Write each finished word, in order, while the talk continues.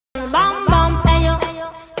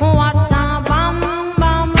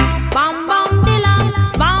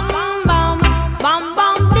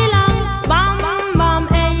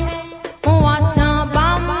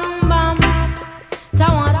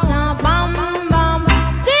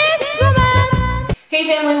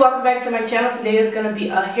welcome back to my channel. Today is going to be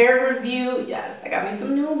a hair review. Yes, I got me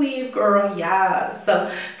some new weave, girl. Yes.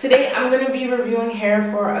 So today I'm going to be reviewing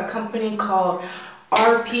hair for a company called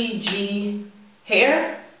RPGHair.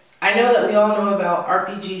 I know that we all know about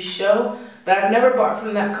RPG Show, but I've never bought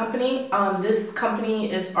from that company. This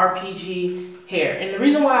company is RPGHair, and the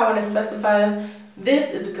reason why I want to specify this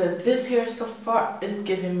is because this hair so far is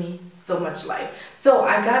giving me so much life. So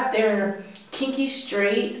I got their Kinky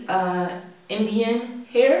straight Indian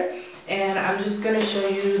hair, and I'm just going to show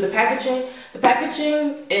you the packaging. The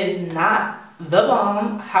packaging is not the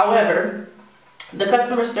bomb. However, the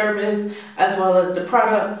customer service as well as the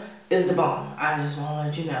product is the bomb. I just want to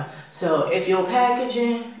let you know. So if your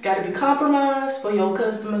packaging got to be compromised for your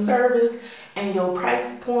customer service and your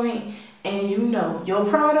price point and you know your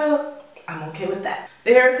product, I'm okay with that.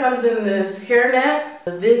 The hair comes in this hair net.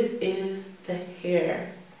 This is the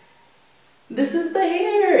hair. This is the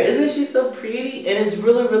hair. Isn't she so pretty? And it's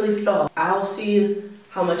really, really soft. I'll see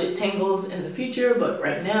how much it tangles in the future, but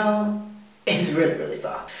right now, it's really, really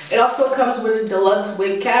soft. It also comes with a deluxe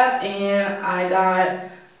wig cap, and I got,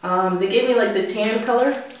 they gave me like the tan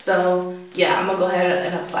color. So yeah, I'm gonna go ahead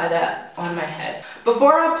and apply that on my head.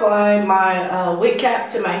 Before I apply my wig cap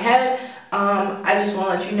to my head, I just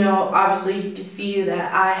wanna let you know, obviously you can see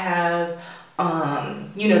that I have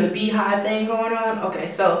you know, the beehive thing going on. Okay,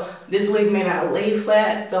 so this wig may not lay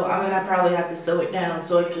flat, so I'm gonna probably have to sew it down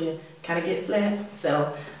so it can kind of get flat.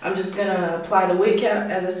 So I'm just gonna apply the wig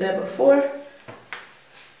cap as I said before,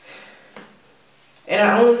 and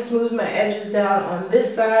I only smooth my edges down on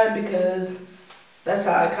this side because that's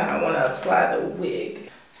how I kind of want to apply the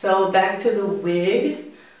wig. So back to the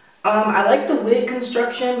wig. I like the wig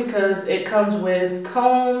construction because it comes with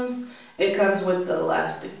combs, it comes with the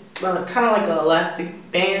elastic, kind of like an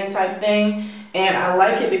elastic band type thing, and I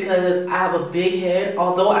like it because I have a big head.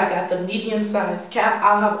 Although I got the medium sized cap,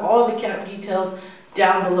 I'll have all the cap details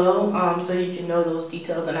down below so you can know those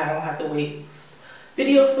details and I don't have to waste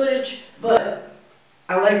video footage. But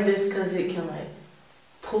I like this because it can like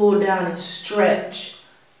pull down and stretch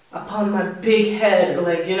upon my big head,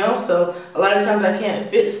 like, you know. So a lot of times I can't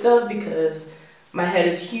fit stuff because my head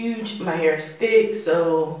is huge, my hair is thick,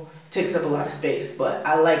 so takes up a lot of space. But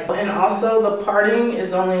I like, and also the parting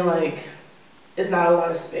is only like, it's not a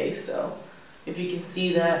lot of space. So if you can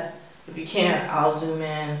see that, if you can't, I'll zoom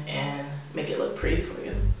in and make it look pretty for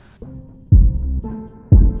you.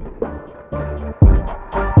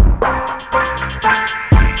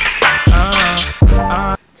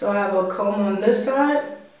 So I have a comb on this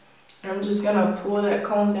side. I'm just gonna pull that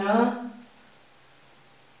comb down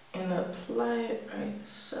and apply it right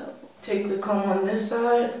so. Take the comb on this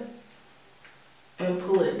side and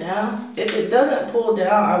pull it down. If it doesn't pull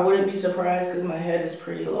down, I wouldn't be surprised because my head is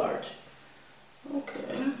pretty large.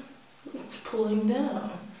 Okay, it's pulling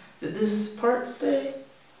down. Did this part stay?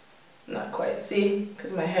 Not quite, see?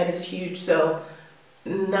 Because my head is huge, so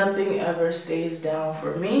nothing ever stays down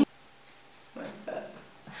for me. Like that.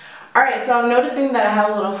 Alright, so I'm noticing that I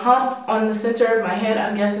have a little hump on the center of my head.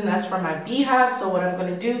 I'm guessing that's for my beehive. So what I'm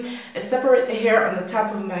going to do is separate the hair on the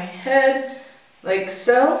top of my head like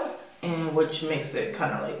so, and which makes it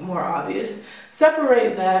kind of like more obvious.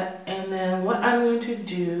 Separate that, and then what I'm going to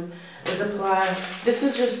do is apply, this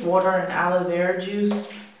is just water and aloe vera juice.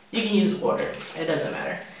 You can use water, it doesn't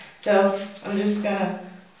matter. So I'm just going to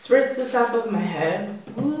spritz the top of my head.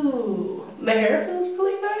 Ooh, the hair feels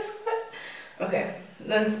really nice. Okay,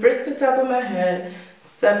 then spritz the top of my head,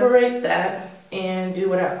 separate that, and do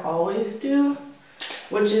what I always do,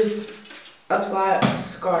 which is apply a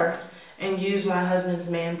scarf and use my husband's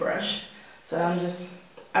man brush. So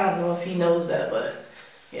I don't know if he knows that, but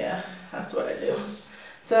yeah, that's what I do.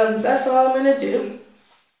 So that's all I'm gonna do.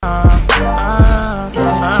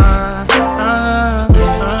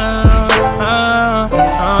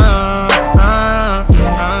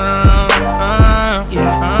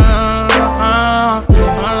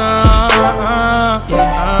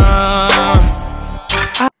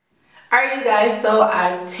 So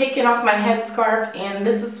I've taken off my headscarf and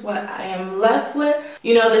this is what I am left with.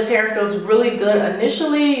 You know, this hair feels really good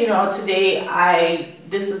initially. You know, today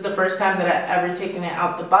this is the first time that I've ever taken it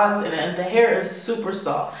out the box, and the hair is super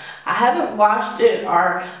soft. I haven't washed it,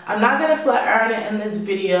 or I'm not going to flat iron it in this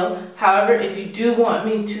video. However, if you do want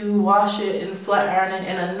me to wash it and flat iron it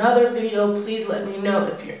in another video, please let me know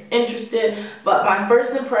if you're interested. But my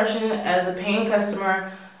first impression as a paying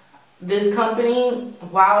customer, this company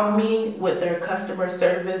wowed me with their customer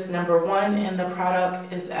service, #1, and the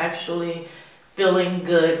product is actually feeling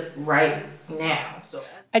good right now. So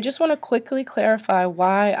I just want to quickly clarify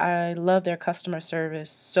why I love their customer service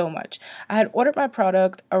so much. I had ordered my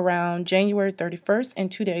product around January 31st, and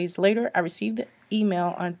 2 days later, I received the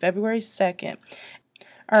email on February 2nd.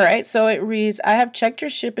 Alright, so it reads, I have checked your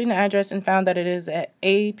shipping address and found that it is an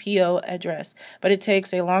APO address, but it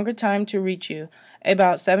takes a longer time to reach you,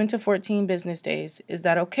 about 7 to 14 business days. Is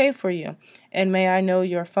that okay for you? And may I know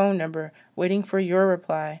your phone number? Waiting for your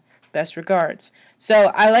reply. Best regards.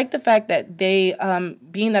 So I like the fact that they,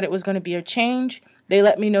 being that it was going to be a change, they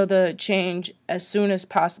let me know the change as soon as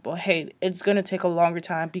possible. Hey, it's going to take a longer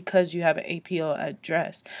time because you have an APO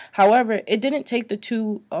address. However, it didn't take the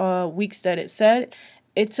 2 weeks that it said.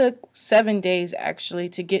 It took 7 days actually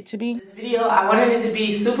to get to me. This video, I wanted it to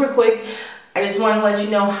be super quick. I just want to let you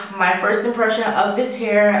know my first impression of this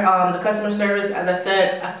hair. The customer service, as I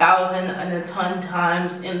said 1,000 and a ton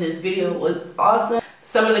times in this video, was awesome.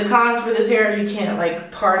 Some of the cons for this hair, you can't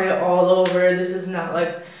like part it all over. This is not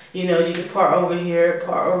like, you know, you can part over here,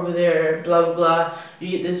 part over there, blah, blah, blah. You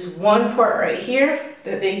get this one part right here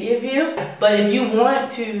that they give you. But if you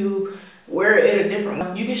want to wear it a different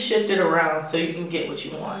way, you can shift it around so you can get what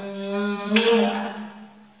you want.